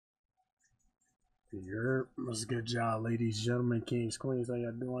What's a good job, ladies, gentlemen, kings, queens? How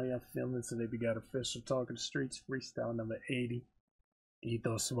y'all doing? How y'all feeling? Today we got official Talking the Streets freestyle number 80.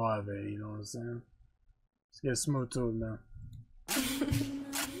 EthoSuave, you know what I'm saying? Let's get smooth to it, man.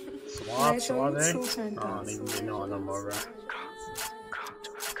 Suave? Oh, they know no more, bro.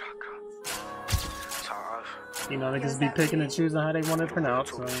 You know, niggas be picking and choosing how they want to pronounce,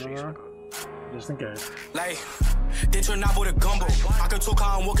 so, just in case. Like, they turn out with a gumbo. I can talk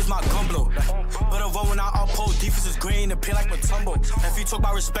how I'm walk is my gumbo. But I run when I uphold. Defense is green and pay like Matumbo. If you talk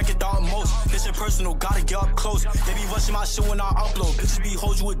about respect it the utmost, this shit personal, gotta get up close. They be rushing my shit when I upload. Bitches be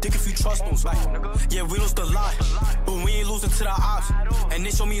hold you a dick if you trust them. Like, yeah, we lost a lot, but we ain't losing to the ops. And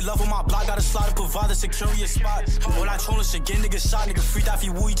they show me love on my block, gotta slide to provide the security spot. When I trolling shit, get niggas shot, nigga free that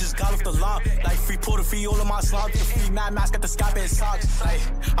woo, he just got off the line. Like free Porter, free all of my slobs, the free mad mask got the sky and socks. Like,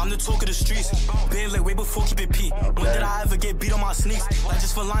 I'm the talk of the streets, been lit way before keep it P. When did I ever get beat on my sneaks? Like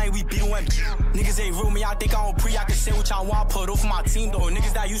just for lying, we beat on empty. Niggas ain't real, me, I think I don't pre, I can say what y'all want, put off my team though.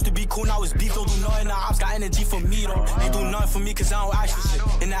 Niggas that used to be cool, now it's beef, don't do nothing, the ops got energy for me though. They do nothing for me cause I don't ask for shit.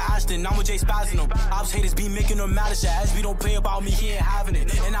 In the Ashton, I'm with Jay spazzing them. Ops haters be making them mad as shit, as we don't play about me, he ain't having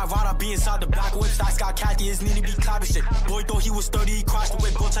it. And I ride, I be inside the back whip, I got khaki, his need to be clapping shit. Boy thought he was 30, he crashed the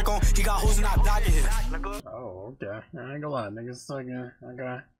whip, go check on, he got hoes in that back of his. Oh, okay. I ain't gonna lie, niggas talking,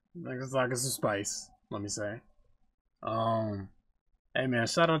 niggas talking some spice, let me say. Hey man,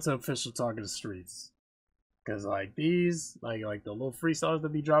 shout out to official Talking the Streets, cause like these, like the little freestyles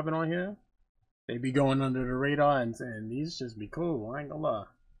that be dropping on here, they be going under the radar, and these just be cool. I ain't gonna lie.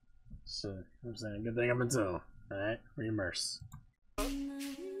 So, you know what I'm saying, good thing I'm in tune. All right, reimmerse.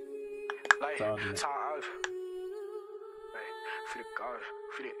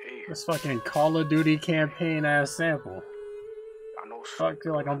 This fucking Call of Duty campaign ass sample. Fuck,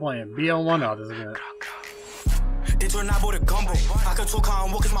 feel like I'm playing BL1 out this again. They turn out with a gumbo. I can talk how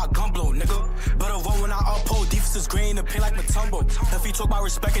I'm walk is my gumbo, nigga. But I run when I uphold. Defense is green and pay like Matumbo. If you talk about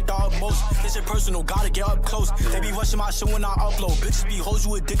respect it the utmost, this shit personal, gotta get up close. They be rushing my shit when I upload. Bitches be hold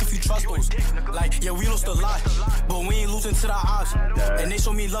you a dick if you trust those. Like, yeah, we lost a lot, but we ain't losing to the ops. And they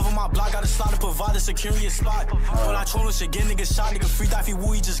show me love on my block, gotta slide to provide the security spot. When I trolling shit, get niggas shot, nigga free that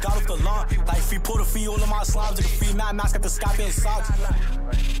woo, he just got off the lawn. Like free Porter, free all of my slobs, nigga free mad mask got the sky and socks.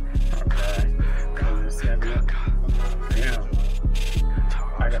 Damn.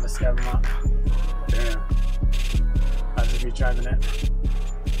 I gotta scab him up. Damn. I just be driving it.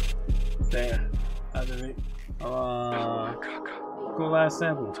 Damn. I just be. Cool ass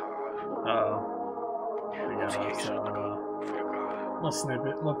sample. We got little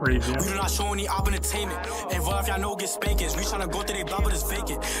snippet, little preview. We do not show any op entertainment. And what if y'all know get spankings? We tryna go through they block, but it's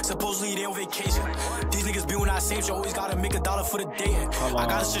vacant. Supposedly they on vacation. These niggas be on that same shit, always gotta make $1 for the dating. I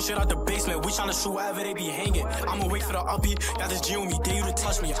got this shit out the basement. We tryna shoot wherever they be hanging. I'ma wait for the uppy. Got this G on me, dare you to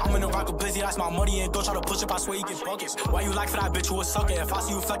touch me. I'm in the rock of busy, that's my money, and don't try to push up, I swear you get buckets. Why you like for that bitch who was sucking? If I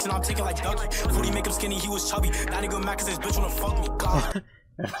see you flexing, I'm taking like Ducky. Booty make him skinny, he was chubby. That nigga mad cause this bitch wanna fuck me. God.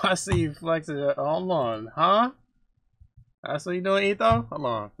 If I see you flexing, hold on, huh? That's what you doing, Etho? Hold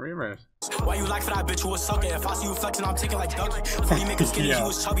on, reimmerse. Why you like for that bitch who was sucking? If I see you flexing, I'm taking like Ducky. Booty make him skinny, he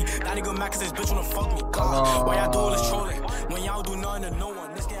was chubby. That nigga mad cause this bitch wanna fuck me. God. Why y'all do all this trolling? When y'all do nothing to no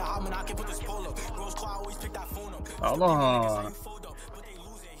one. This get hot, man, I can put this polo. Girls call, I always pick that phone up. Hold on.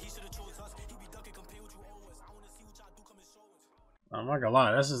 I'm not gonna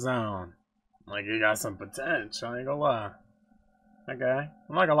lie, that's just sound like you got some potential. I ain't gonna lie. Okay,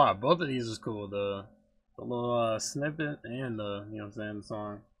 I'm not gonna lie, both of these is cool. The little snippet and the, you know what I'm saying, the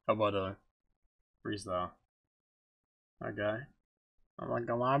song. How about the freestyle? Okay, I'm not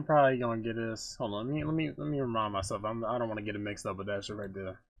gonna lie, I'm probably gonna get this. Hold on, let me remind myself. I don't want to get it mixed up with that shit right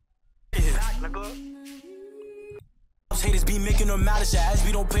there. Haters be making them mad as shit, as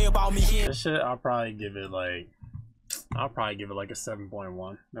we don't play about me here. This shit, I'll probably give it like a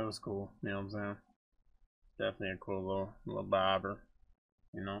 7.1. That was cool. You know what I'm saying? Definitely a cool little bobber,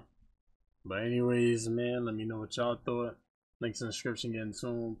 you know. But anyways, man, let me know what y'all thought. Links in the description. Getting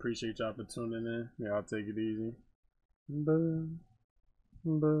soon. Appreciate y'all for tuning in. Y'all take it easy. Bye.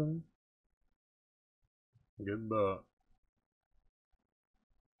 Goodbye.